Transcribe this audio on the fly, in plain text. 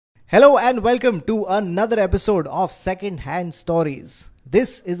Hello and welcome to another episode of Secondhand Stories.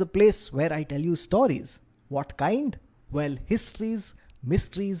 This is a place where I tell you stories. What kind? Well, histories,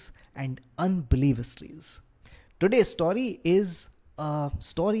 mysteries, and unbelievistries. Today's story is a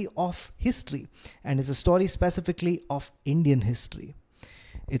story of history and is a story specifically of Indian history.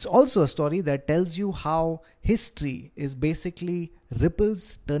 It's also a story that tells you how history is basically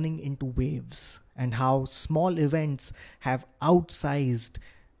ripples turning into waves and how small events have outsized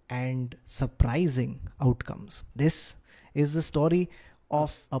and surprising outcomes. This is the story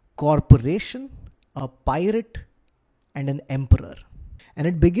of a corporation, a pirate, and an emperor. And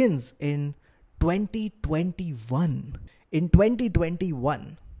it begins in 2021. In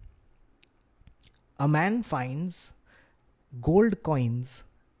 2021, a man finds gold coins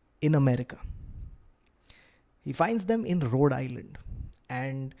in America. He finds them in Rhode Island.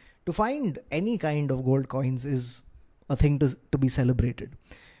 And to find any kind of gold coins is a thing to be celebrated.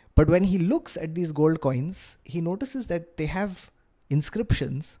 But when he looks at these gold coins, he notices that they have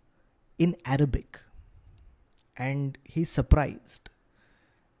inscriptions in Arabic. And he's surprised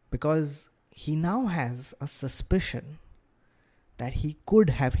because he now has a suspicion that he could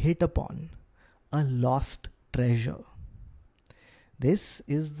have hit upon a lost treasure. This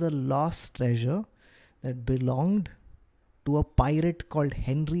is the lost treasure that belonged to a pirate called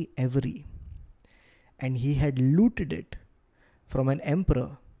Henry Avery. And he had looted it from an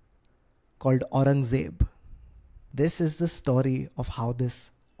emperor called Aurangzeb. This is the story of how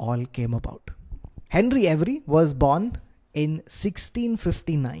this all came about. Henry Avery was born in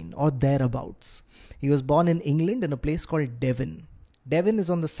 1659 or thereabouts. He was born in England in a place called Devon. Devon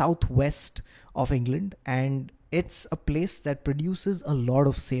is on the southwest of England, and it's a place that produces a lot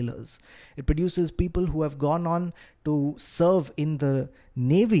of sailors. It produces people who have gone on to serve in the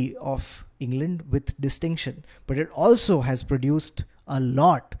Navy of England with distinction. But it also has produced a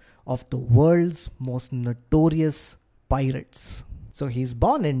lot of the world's most notorious pirates. So he's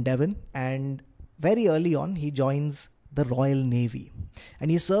born in Devon, and very early on he joins the Royal Navy.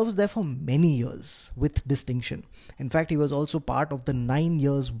 And he serves there for many years with distinction. In fact, he was also part of the 9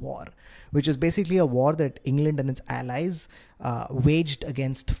 Years' War, which is basically a war that England and its allies waged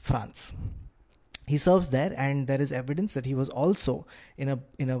against France. He serves there, and there is evidence that he was also in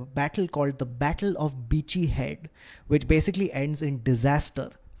a battle called the Battle of Beachy Head, which basically ends in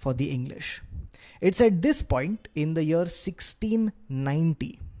disaster for the English. It's at this point in the year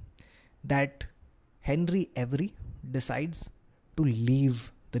 1690 that Henry Avery decides to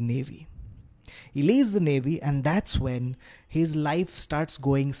leave the Navy. He leaves the Navy, and that's when his life starts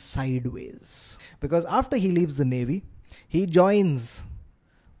going sideways. Because after he leaves the Navy, he joins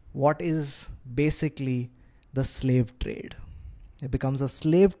what is basically the slave trade. He becomes a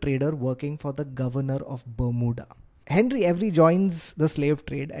slave trader working for the governor of Bermuda. Henry Avery joins the slave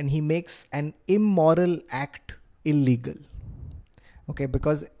trade, and he makes an immoral act illegal. Okay,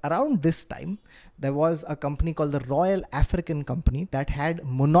 because around this time, there was a company called the Royal African Company that had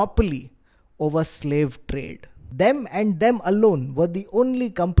monopoly over slave trade. Them and them alone were the only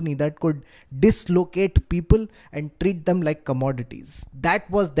company that could dislocate people and treat them like commodities. That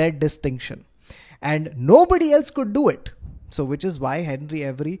was their distinction. And nobody else could do it. So which is why Henry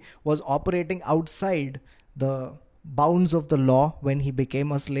Avery was operating outside the bounds of the law when he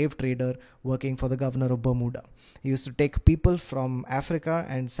became a slave trader working for the governor of Bermuda. He used to take people from Africa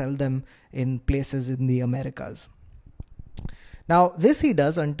and sell them in places in the Americas. Now, this he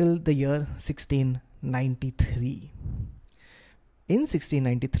does until the year 1693. In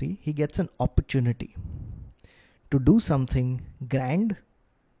 1693, he gets an opportunity to do something grand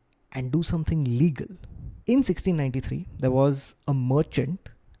and do something legal. In 1693, there was a merchant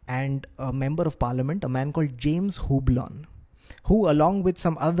and a member of parliament, a man called James Houblon, who along with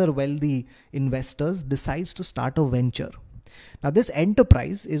some other wealthy investors decides to start a venture. Now this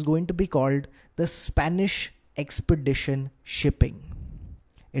enterprise is going to be called the Spanish Expedition Shipping.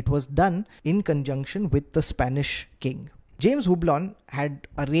 It was done in conjunction with the Spanish king. James Houblon had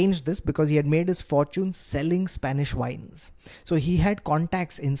arranged this because he had made his fortune selling Spanish wines. So he had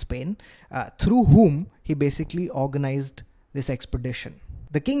contacts in Spain through whom he basically organized this expedition.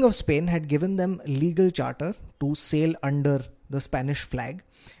 The King of Spain had given them legal charter to sail under the Spanish flag,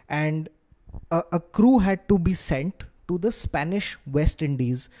 and a crew had to be sent to the Spanish West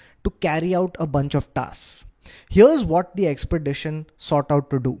Indies to carry out a bunch of tasks. Here's what the expedition sought out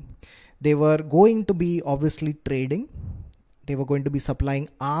to do. They were going to be obviously trading. They were going to be supplying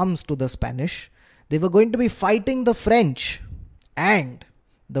arms to the Spanish. They were going to be fighting the French. And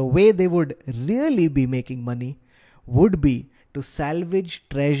the way they would really be making money would be to salvage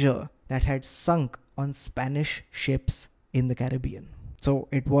treasure that had sunk on Spanish ships in the Caribbean. So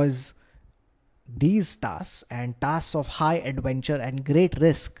it was these tasks and tasks of high adventure and great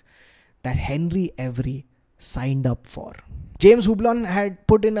risk that Henry Avery signed up for. James Houblon had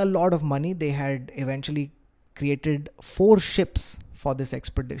put in a lot of money. They had eventually created 4 ships for this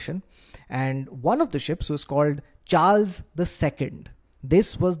expedition, and one of the ships was called Charles II.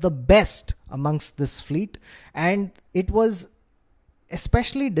 This was the best amongst this fleet, and it was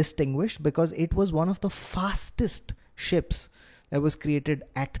especially distinguished because it was one of the fastest ships that was created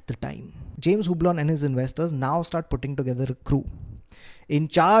at the time. James Houblon and his investors now start putting together a crew. In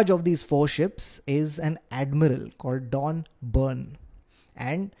charge of these 4 ships is an admiral called Don Byrne,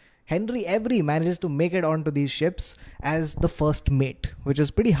 and Henry Avery manages to make it onto these ships as the first mate, which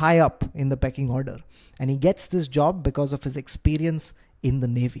is pretty high up in the pecking order, and he gets this job because of his experience in the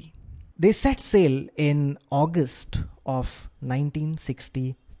Navy. They set sail in August of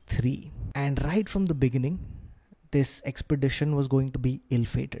 1963, and right from the beginning, this expedition was going to be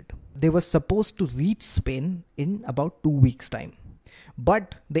ill-fated. They were supposed to reach Spain in about 2 weeks' time,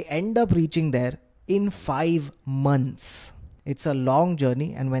 but they end up reaching there in 5 months. It's a long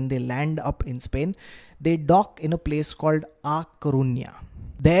journey, and when they land up in Spain, they dock in a place called A Coruña.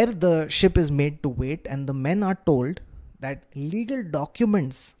 There, the ship is made to wait, and the men are told that legal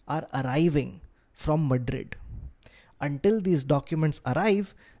documents are arriving from Madrid. Until these documents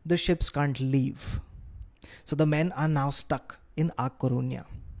arrive, the ships can't leave. So the men are now stuck in A Coruña.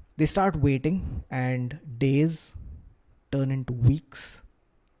 They start waiting, and days turn into weeks,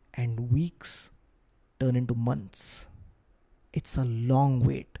 and weeks turn into months. It's a long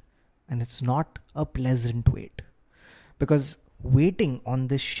wait, and it's not a pleasant wait, because waiting on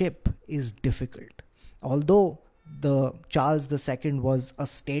this ship is difficult. Although the Charles II was a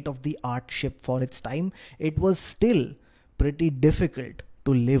state-of-the-art ship for its time, it was still pretty difficult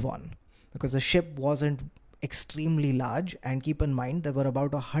to live on, because the ship wasn't extremely large, and keep in mind there were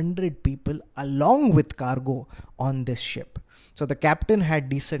about 100 people along with cargo on this ship. So the captain had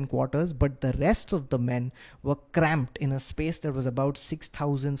decent quarters, but the rest of the men were cramped in a space that was about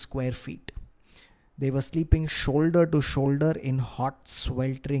 6,000 square feet. They were sleeping shoulder to shoulder in hot,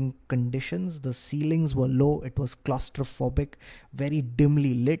 sweltering conditions. The ceilings were low, it was claustrophobic, very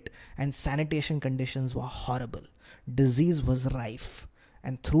dimly lit, and sanitation conditions were horrible. Disease was rife,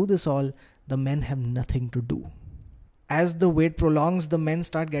 and through this all, the men have nothing to do. As the wait prolongs, the men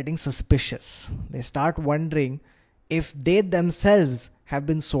start getting suspicious. They start wondering if they themselves have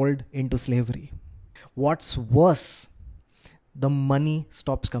been sold into slavery. What's worse, the money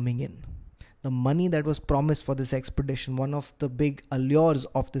stops coming in. The money that was promised for this expedition, one of the big allures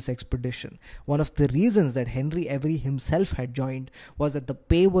of this expedition, one of the reasons that Henry Avery himself had joined, was that the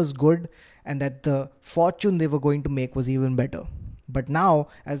pay was good and that the fortune they were going to make was even better. But now,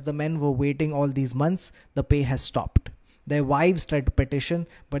 as the men were waiting all these months, the pay has stopped. Their wives tried to petition,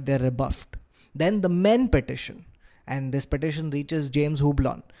 but they're rebuffed. Then the men petition, and this petition reaches James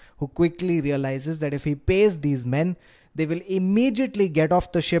Houblon, who quickly realizes that if he pays these men, they will immediately get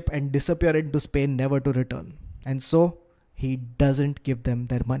off the ship and disappear into Spain, never to return. And so he doesn't give them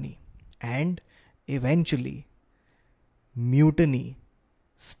their money. And eventually, mutiny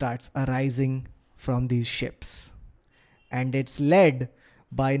starts arising from these ships. And it's led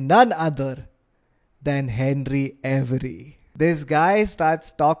by none other than Henry Avery. This guy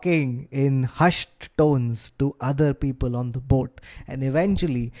starts talking in hushed tones to other people on the boat, and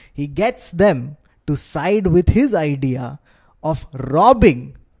eventually he gets them to side with his idea of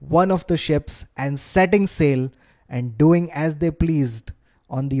robbing one of the ships and setting sail and doing as they pleased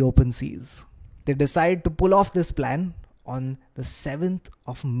on the open seas. They decide to pull off this plan on the 7th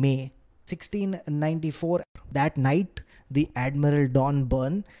of May, 1694. That night, the Admiral Don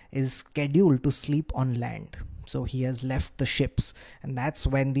Byrne is scheduled to sleep on land. So he has left the ships, and that's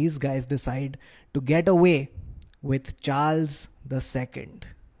when these guys decide to get away with Charles II,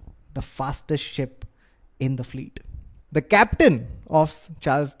 the fastest ship in the fleet. The captain of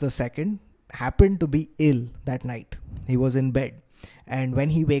Charles II happened to be ill that night. He was in bed, and when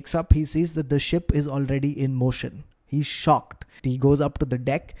he wakes up, he sees that the ship is already in motion. He's shocked. He goes up to the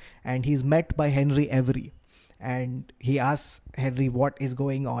deck, and he's met by Henry Avery. And he asks Henry what is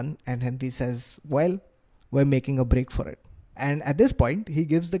going on, and Henry says, well, we're making a break for it. And at this point, he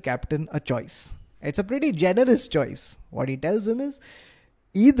gives the captain a choice. It's a pretty generous choice. What he tells him is,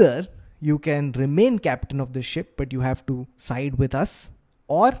 either you can remain captain of the ship, but you have to side with us,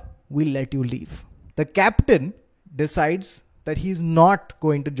 or we'll let you leave. The captain decides that he's not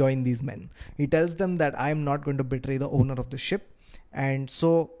going to join these men. He tells them that I'm not going to betray the owner of the ship. And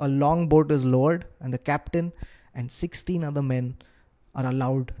so a longboat is lowered, and the captain and 16 other men are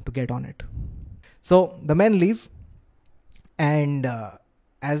allowed to get on it. So the men leave, And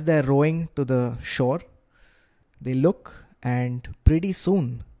as they're rowing to the shore, they look, and pretty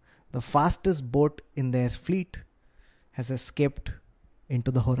soon the fastest boat in their fleet has escaped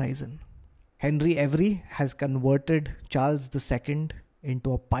into the horizon. Henry Avery has converted Charles II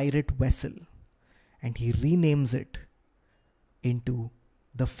into a pirate vessel, and he renames it into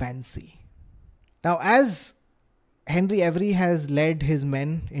the Fancy. Now, as Henry Avery has led his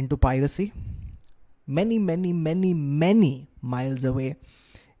men into piracy, many miles away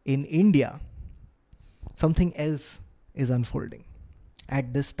in India, something else is unfolding.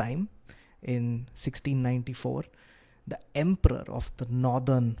 At this time, in 1694, the emperor of the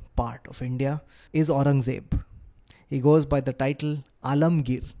northern part of India is Aurangzeb. He goes by the title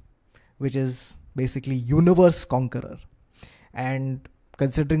Alamgir, which is basically universe conqueror. And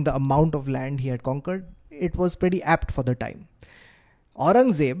considering the amount of land he had conquered, it was pretty apt for the time.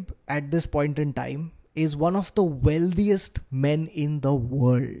 Aurangzeb, at this point in time, is one of the wealthiest men in the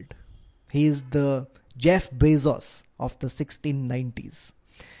world. He is the Jeff Bezos of the 1690s.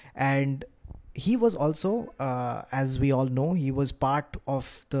 And he was also, as we all know, he was part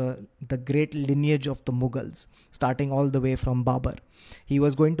of the great lineage of the Mughals, starting all the way from Babur. He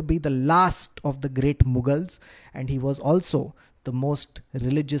was going to be the last of the great Mughals, and he was also the most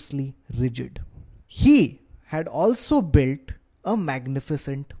religiously rigid. He had also built a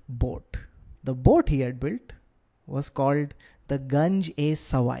magnificent boat. The boat he had built was called the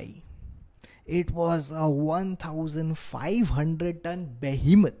Ganj-e-Sawai. It was a 1,500 ton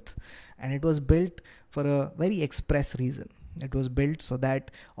behemoth, and it was built for a very express reason. It was built so that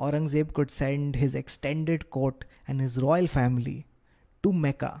Aurangzeb could send his extended court and his royal family to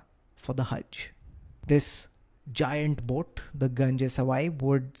Mecca for the Hajj. This giant boat, the Ganj-e-Sawai,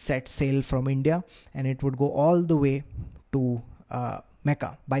 would set sail from India, and it would go all the way to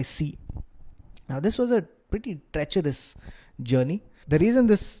Mecca by sea. Now, this was a pretty treacherous journey. The reason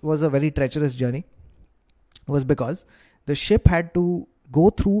this was a very treacherous journey was because the ship had to go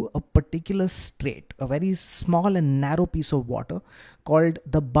through a particular strait, a very small and narrow piece of water called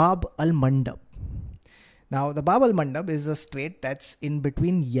the Bab al-Mandab. Now, the Bab al-Mandab is a strait that's in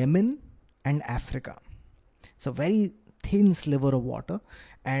between Yemen and Africa. It's a very thin sliver of water,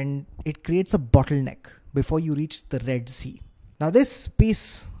 and it creates a bottleneck before you reach the Red Sea. Now, this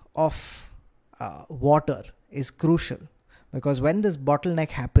piece of water is crucial because when this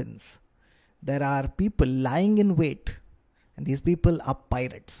bottleneck happens, there are people lying in wait, and these people are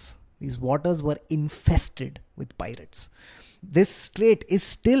pirates. These waters were infested with pirates. This strait is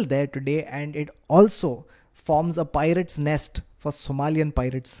still there today, and it also forms a pirate's nest for Somalian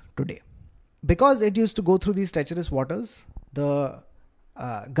pirates today. Because it used to go through these treacherous waters, the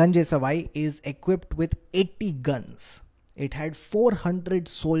Ganj-e-Sawai is equipped with 80 guns. It had 400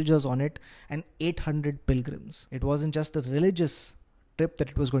 soldiers on it and 800 pilgrims. It wasn't just a religious trip that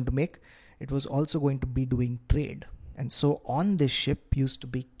it was going to make. It was also going to be doing trade. And so on this ship used to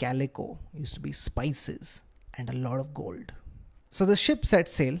be calico, used to be spices, and a lot of gold. So the ship set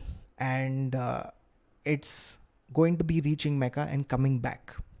sail, and it's going to be reaching Mecca and coming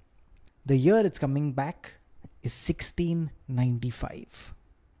back. The year it's coming back is 1695.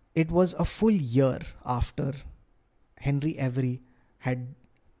 It was a full year after Henry Avery had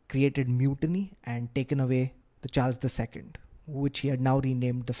created mutiny and taken away the Charles II, which he had now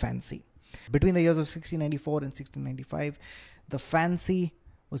renamed the Fancy. Between the years of 1694 and 1695, the Fancy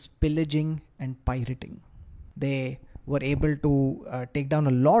was pillaging and pirating. They were able to take down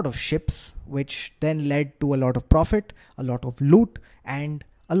a lot of ships, which then led to a lot of profit, a lot of loot, and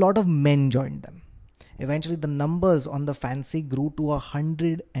a lot of men joined them. Eventually, the numbers on the Fancy grew to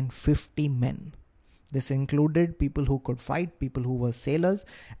 150 men. This included people who could fight, people who were sailors,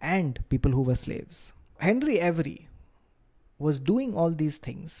 and people who were slaves. Henry Avery was doing all these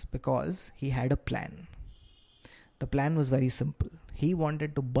things because he had a plan. The plan was very simple. He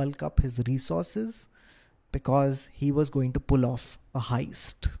wanted to bulk up his resources because he was going to pull off a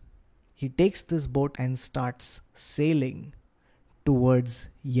heist. He takes this boat and starts sailing towards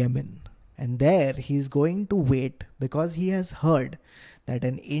Yemen. And there he's going to wait because he has heard that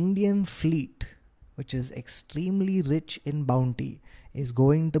an Indian fleet, which is extremely rich in bounty, is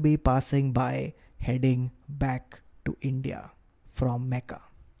going to be passing by, heading back to India from Mecca.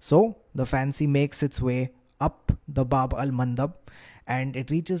 So the Fancy makes its way up the Bab al-Mandab, and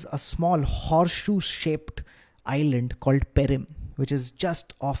it reaches a small horseshoe-shaped island called Perim, which is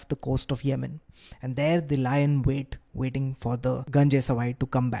just off the coast of Yemen. And there they lie in wait, waiting for the Ganj-e-Sawai to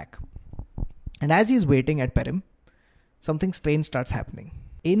come back. And as he's waiting at Perim, something strange starts happening.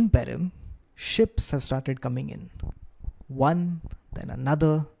 In Perim, ships have started coming in. One, then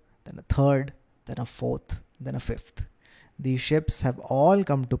another, then a third, then a fourth, then a fifth. these ships have all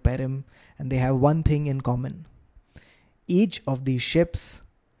come to Perim, and they have one thing in common. Each of these ships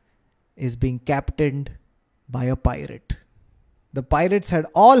is being captained by a pirate. The pirates had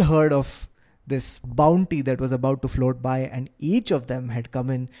all heard of this bounty that was about to float by, and each of them had come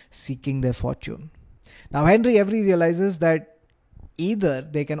in seeking their fortune. Now Henry Avery realizes that either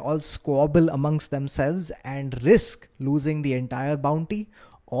they can all squabble amongst themselves and risk losing the entire bounty,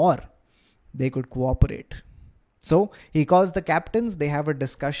 or they could cooperate. So he calls the captains, they have a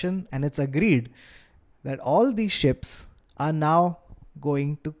discussion, and it's agreed that all these ships are now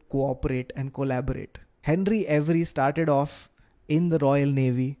going to cooperate and collaborate. Henry Avery started off in the Royal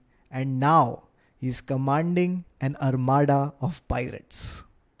Navy, and now he's commanding an armada of pirates.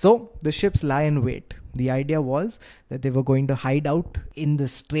 So the ships lie in wait. The idea was that they were going to hide out in the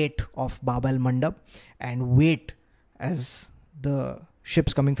Strait of Bab el-Mandab and wait as the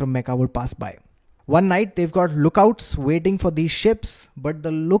ships coming from Mecca would pass by. One night they've got lookouts waiting for these ships, but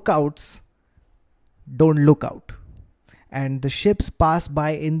the lookouts don't look out. And the ships pass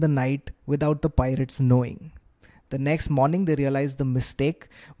by in the night without the pirates knowing. The next morning they realize the mistake,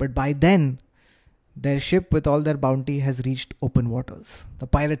 but by then their ship with all their bounty has reached open waters. The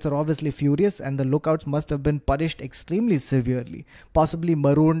pirates are obviously furious, and the lookouts must have been punished extremely severely, possibly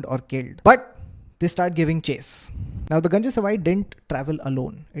marooned or killed. But they start giving chase. Now the Ganges Sawai didn't travel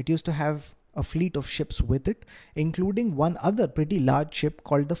alone. It used to have a fleet of ships with it, including one other pretty large ship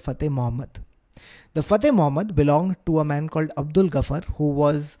called the Fateh Muhammad. The Fateh Muhammad belonged to a man called Abdul Ghaffar, who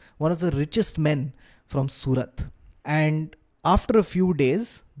was one of the richest men from Surat. And after a few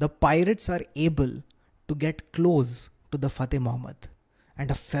days, the pirates are able to get close to the Fateh Muhammad,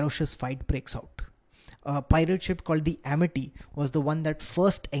 and a ferocious fight breaks out. A pirate ship called the Amity was the one that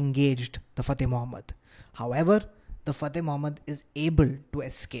first engaged the Fateh Muhammad. However, the Fateh Muhammad is able to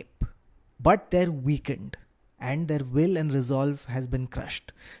escape, but they're weakened, and their will and resolve has been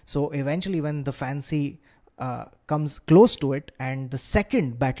crushed. So eventually when the Fancy comes close to it and the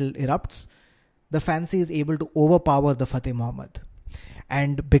second battle erupts, the Fancy is able to overpower the Fateh Muhammad.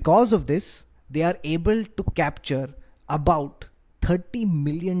 And because of this, they are able to capture about $30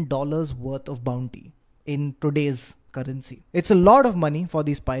 million worth of bounty in today's currency. It's a lot of money for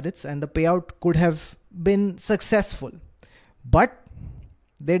these pirates, and the payout could have been successful. But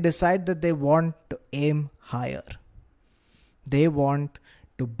they decide that they want to aim higher. They want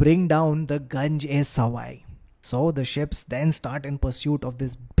to bring down the Ganges-Sawai. So the ships then start in pursuit of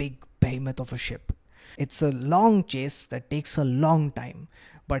this big behemoth of a ship. It's a long chase that takes a long time,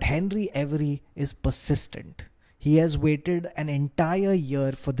 but Henry Avery is persistent. He has waited an entire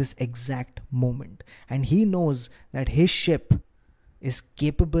year for this exact moment, and he knows that his ship is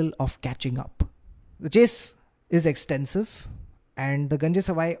capable of catching up. The chase is extensive, and the Ganges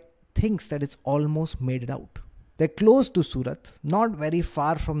Sawai thinks that it's almost made it out. They're close to Surat, not very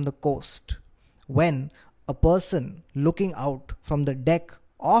far from the coast, when a person looking out from the deck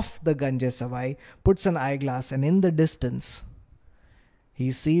of the Ganges Sawai puts an eyeglass, and in the distance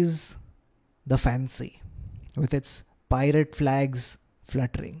he sees the Fancy with its pirate flags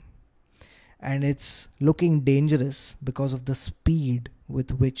fluttering, and it's looking dangerous because of the speed with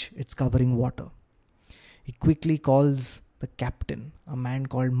which it's covering water. He quickly calls the captain, a man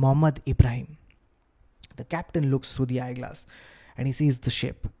called Muhammad Ibrahim. The captain looks through the eyeglass and he sees the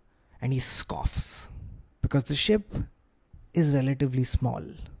ship, and he scoffs because the ship is relatively small.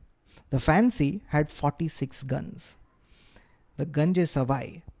 The Fancy had 46 guns. The Ganges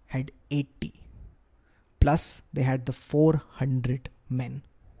Sawai had 80. Plus, they had the 400 men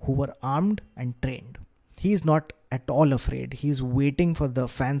who were armed and trained. He's not at all afraid. He's waiting for the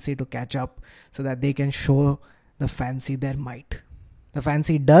Fancy to catch up so that they can show the Fancy their might. The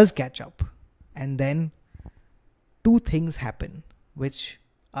Fancy does catch up, and then two things happen which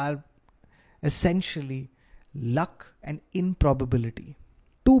are essentially luck and improbability.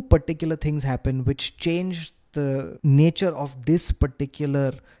 Two particular things happen which change the nature of this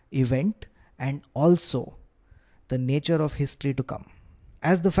particular event and also the nature of history to come.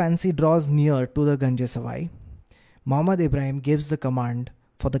 As the Fancy draws near to the Ganges Sawai, Muhammad Ibrahim gives the command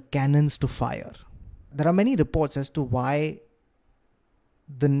for the cannons to fire. There are many reports as to why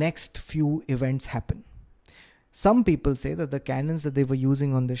the next few events happen. Some people say that the cannons that they were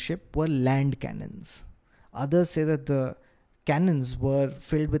using on the ship were land cannons. Others say that the cannons were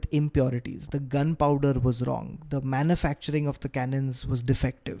filled with impurities. The gunpowder was wrong. The manufacturing of the cannons was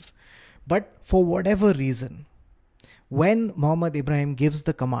defective. But for whatever reason, when Muhammad Ibrahim gives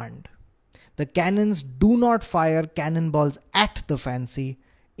the command, the cannons do not fire cannonballs at the Fancy.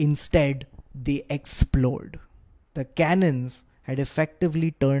 Instead, they explode. The cannons had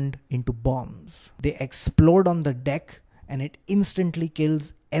effectively turned into bombs. They explode on the deck, and it instantly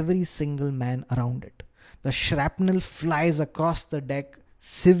kills every single man around it. The shrapnel flies across the deck,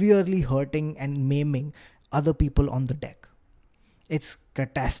 severely hurting and maiming other people on the deck. It's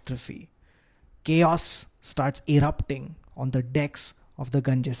catastrophe. Chaos starts erupting on the decks of the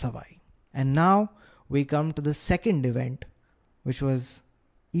Ganges Savai. And now we come to the second event, which was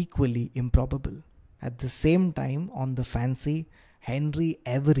equally improbable. At the same time, on the Fancy, Henry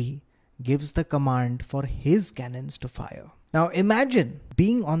Avery gives the command for his cannons to fire. Now imagine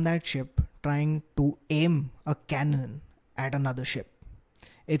being on that ship trying to aim a cannon at another ship.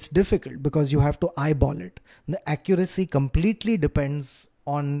 It's difficult because you have to eyeball it. The accuracy completely depends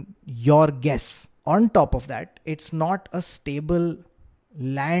on your guess. On top of that, it's not a stable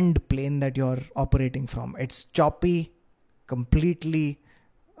land plane that you're operating from. It's choppy, completely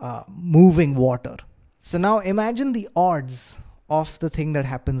moving water. So now imagine the odds of the thing that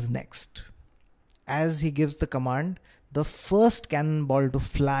happens next. As he gives the command, the first cannonball to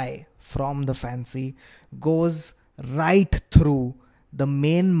fly from the Fancy goes right through the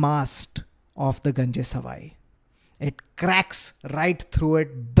main mast of the Ganges Savai. It cracks right through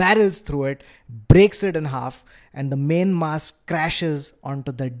it, barrels through it, breaks it in half, and the main mast crashes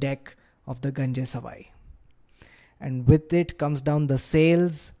onto the deck of the Ganges Savai. And with it comes down the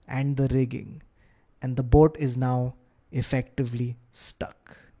sails and the rigging. And the boat is now effectively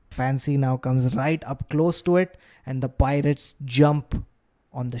stuck. Fancy now comes right up close to it, and the pirates jump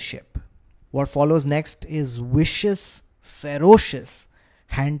on the ship. What follows next is vicious, ferocious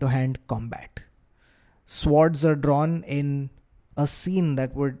hand-to-hand combat. Swords are drawn in a scene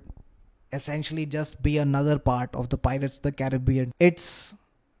that would essentially just be another part of the Pirates of the Caribbean. It's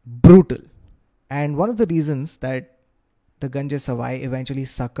brutal. And one of the reasons that the Ganges Savai eventually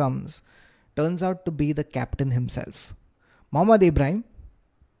succumbs turns out to be the captain himself. Muhammad Ibrahim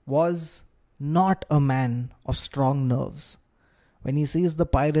was not a man of strong nerves. When he sees the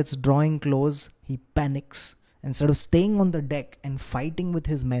pirates drawing close, he panics. Instead of staying on the deck and fighting with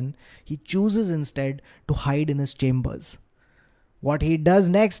his men, he chooses instead to hide in his chambers. What he does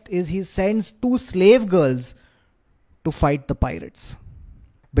next is he sends 2 slave girls to fight the pirates.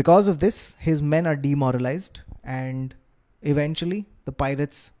 Because of this, his men are demoralized and eventually the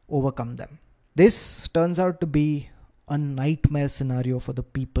pirates overcome them. This turns out to be a nightmare scenario for the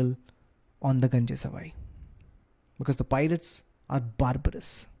people on the Ganges Savai, because the pirates are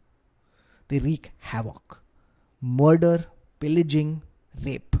barbarous. They wreak havoc, murder, pillaging,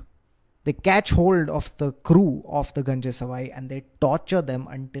 rape. They catch hold of the crew of the Ganges Savai and they torture them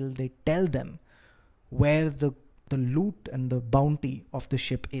until they tell them where the loot and the bounty of the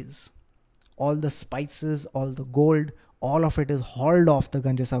ship is. All the spices, all the gold, all of it is hauled off the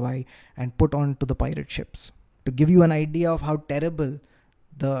Ganges Savai and put onto the pirate ships. To give you an idea of how terrible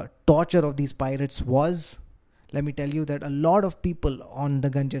the torture of these pirates was, let me tell you that a lot of people on the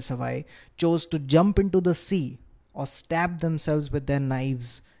Ganges Savai chose to jump into the sea or stab themselves with their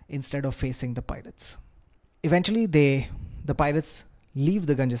knives instead of facing the pirates. Eventually, the pirates leave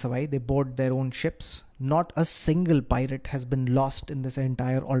the Ganges Savai. They board their own ships. Not a single pirate has been lost in this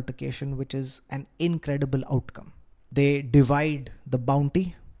entire altercation, which is an incredible outcome. They divide the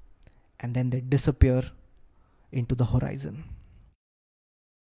bounty and then they disappear into the horizon.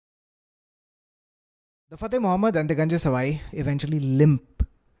 The Fateh Muhammad and the Ganges Savai eventually limp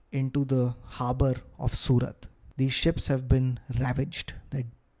into the harbor of Surat. These ships have been ravaged.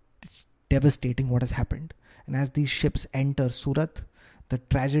 It's devastating what has happened. And as these ships enter Surat, the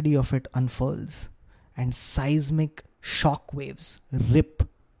tragedy of it unfurls and seismic shock waves rip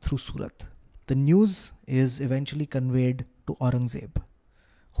through Surat. The news is eventually conveyed to Aurangzeb,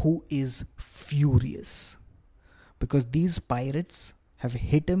 who is furious because these pirates have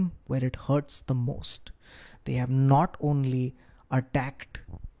hit him where it hurts the most. They have not only attacked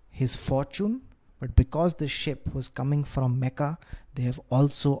his fortune, but because the ship was coming from Mecca, they have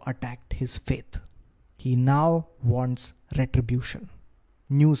also attacked his faith. He now wants retribution.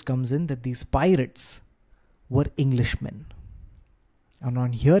 News comes in that these pirates were Englishmen. And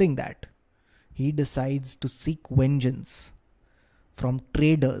on hearing that, he decides to seek vengeance from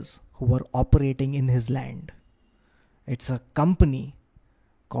traders who were operating in his land. It's a company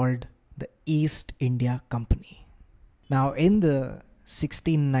called the East India Company. Now, in the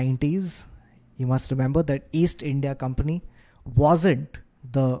 1690s, you must remember that East India Company wasn't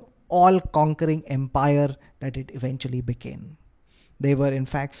the all-conquering empire that it eventually became. They were in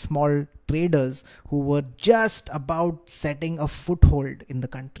fact small traders who were just about setting a foothold in the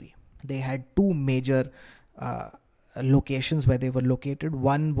country. They had 2 major locations where they were located.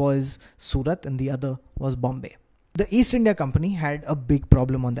 One was Surat and the other was Bombay. The East India Company had a big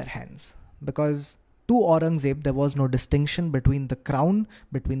problem on their hands because to Aurangzeb, there was no distinction between the crown,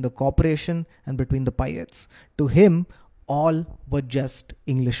 between the corporation, and between the pirates. To him, all were just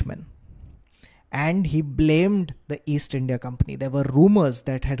Englishmen. And he blamed the East India Company. There were rumors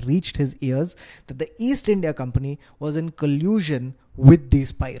that had reached his ears that the East India Company was in collusion with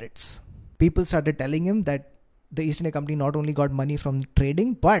these pirates. People started telling him that the East India Company not only got money from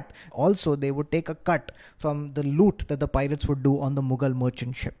trading, but also they would take a cut from the loot that the pirates would do on the Mughal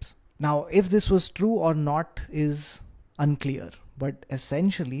merchant ships. Now, if this was true or not is unclear, but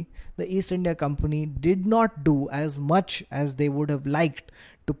essentially the East India Company did not do as much as they would have liked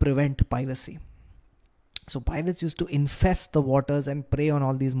to prevent piracy. So pirates used to infest the waters and prey on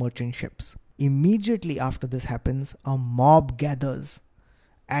all these merchant ships. Immediately after this happens, a mob gathers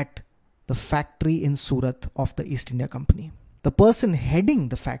at the factory in Surat of the East India Company. The person heading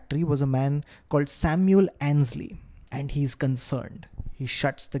the factory was a man called Samuel Annesley, and he's concerned. He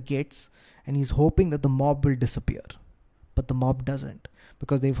shuts the gates and he's hoping that the mob will disappear. But the mob doesn't,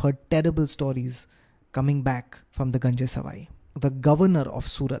 because they've heard terrible stories coming back from the Ganges Savai. The governor of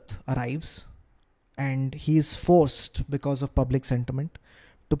Surat arrives, and he is forced, because of public sentiment,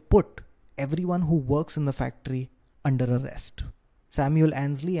 to put everyone who works in the factory under arrest. Samuel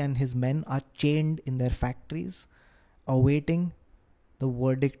Annesley and his men are chained in their factories, awaiting the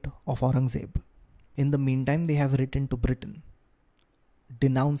verdict of Aurangzeb. In the meantime, they have written to Britain,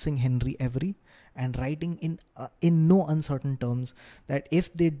 denouncing Henry Every and writing in no uncertain terms that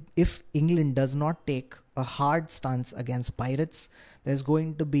if England does not take a hard stance against pirates, there's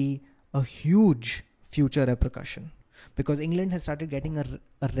going to be a huge future repercussion, because England has started getting a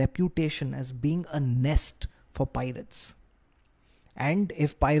reputation as being a nest for pirates. And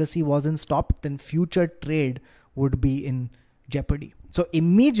if piracy wasn't stopped, then future trade would be in jeopardy. So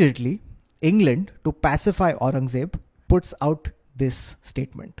immediately, England, to pacify Aurangzeb, puts out this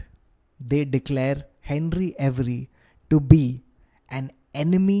statement. They declare Henry Every to be an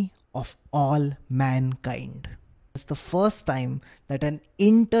enemy of all mankind. It's the first time that an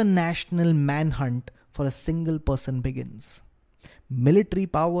international manhunt for a single person begins. Military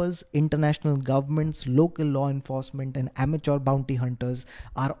powers, international governments, local law enforcement, and amateur bounty hunters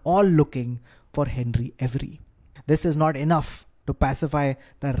are all looking for Henry Every. This is not enough to pacify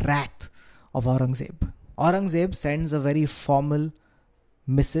the wrath of Aurangzeb. Aurangzeb sends a very formal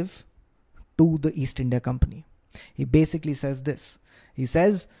missive to the East India Company. He basically says this. He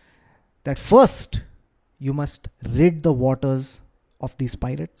says that first, you must rid the waters of these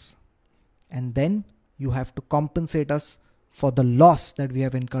pirates, and then you have to compensate us for the loss that we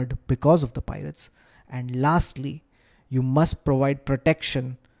have incurred because of the pirates. And lastly, you must provide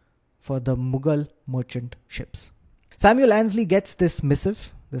protection for the Mughal merchant ships. Samuel Annesley gets this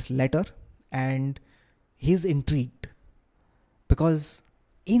missive, this letter, and he's intrigued, because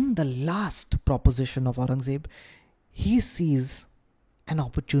in the last proposition of Aurangzeb, he sees an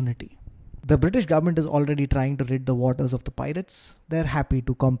opportunity. The British government is already trying to rid the waters of the pirates. They're happy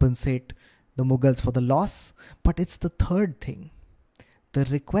to compensate the Mughals for the loss. But it's the third thing, the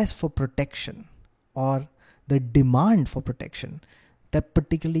request for protection or the demand for protection, that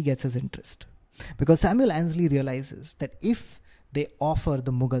particularly gets his interest. Because Samuel Annesley realizes that if they offer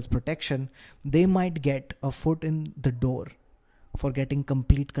the Mughals protection, they might get a foot in the door for getting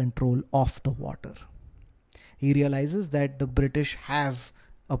complete control of the water. He realizes that the British have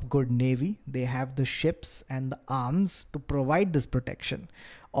a good navy, they have the ships and the arms to provide this protection.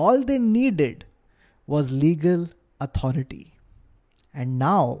 All they needed was legal authority. And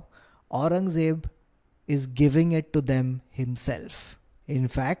now Aurangzeb is giving it to them himself. In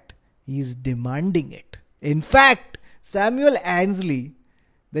fact, he is demanding it. In fact, Samuel Annesley,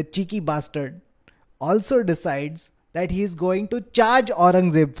 the cheeky bastard, also decides that he is going to charge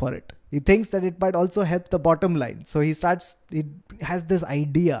Aurangzeb for it. He thinks that it might also help the bottom line. So he has this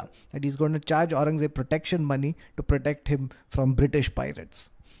idea that he's going to charge Aurangzeb protection money to protect him from British pirates.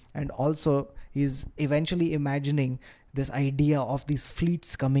 And also he's eventually imagining this idea of these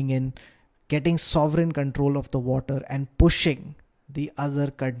fleets coming in, getting sovereign control of the water and pushing the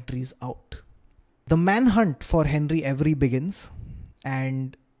other countries out. The manhunt for Henry Every begins,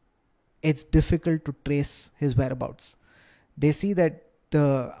 and it's difficult to trace his whereabouts. They see that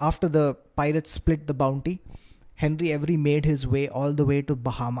after the pirates split the bounty, Henry Every made his way all the way to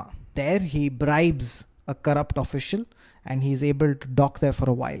Bahama. There he bribes a corrupt official and he's able to dock there for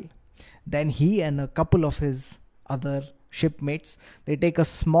a while. Then he and a couple of his other shipmates, they take a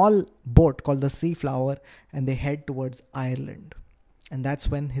small boat called the Seaflower and they head towards Ireland. And that's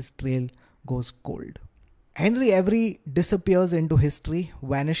when his trail goes cold. Henry Every disappears into history,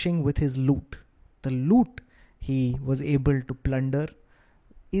 vanishing with his loot. The loot he was able to plunder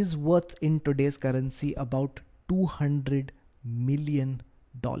is worth in today's currency about $200 million.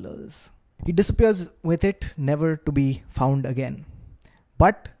 He disappears with it, never to be found again.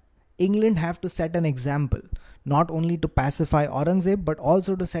 But England have to set an example, not only to pacify Aurangzeb, but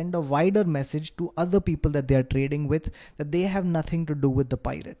also to send a wider message to other people that they are trading with, that they have nothing to do with the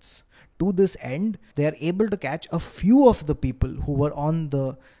pirates. To this end, they are able to catch a few of the people who were on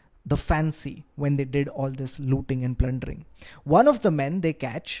the fancy when they did all this looting and plundering. One of the men they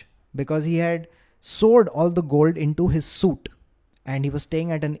catch because he had sewed all the gold into his suit, and he was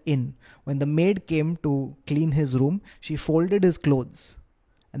staying at an inn. When the maid came to clean his room, she folded his clothes,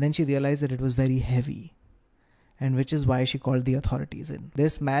 and then she realized that it was very heavy, and which is why she called the authorities in.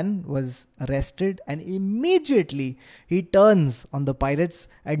 This man was arrested, and immediately he turns on the pirates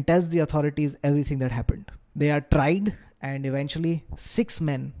and tells the authorities everything that happened. They are tried, and eventually 6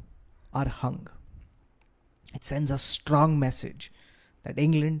 men are hung. It sends a strong message that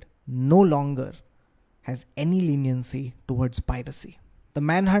England no longer has any leniency towards piracy. The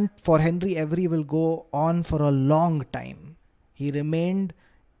manhunt for Henry Every will go on for a long time. He remained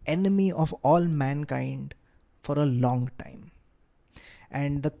enemy of all mankind for a long time.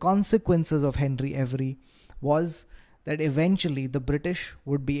 And the consequences of Henry Every was that eventually the British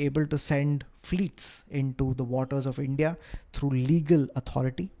would be able to send fleets into the waters of India through legal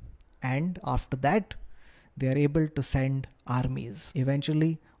authority. And after that, they are able to send armies.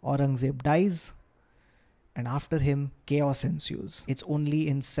 Eventually, Aurangzeb dies, and after him, chaos ensues. It's only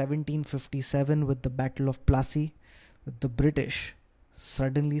in 1757, with the Battle of Plassey, that the British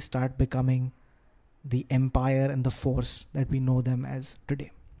suddenly start becoming the empire and the force that we know them as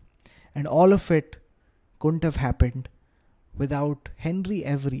today. And all of it couldn't have happened without Henry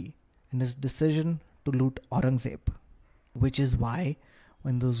Every and his decision to loot Aurangzeb, which is why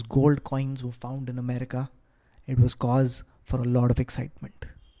when those gold coins were found in America, it was cause for a lot of excitement.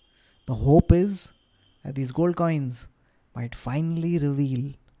 The hope is that these gold coins might finally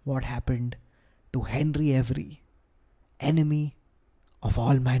reveal what happened to Henry Every, enemy of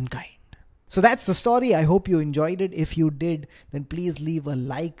all mankind. So that's the story. I hope you enjoyed it. If you did, then please leave a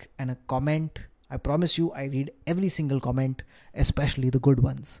like and a comment. I promise you, I read every single comment, especially the good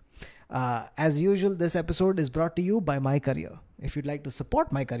ones. As usual, this episode is brought to you by My Career. If you'd like to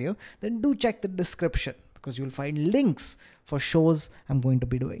support My Career, then do check the description, because you'll find links for shows I'm going to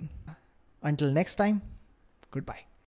be doing. Until next time, goodbye.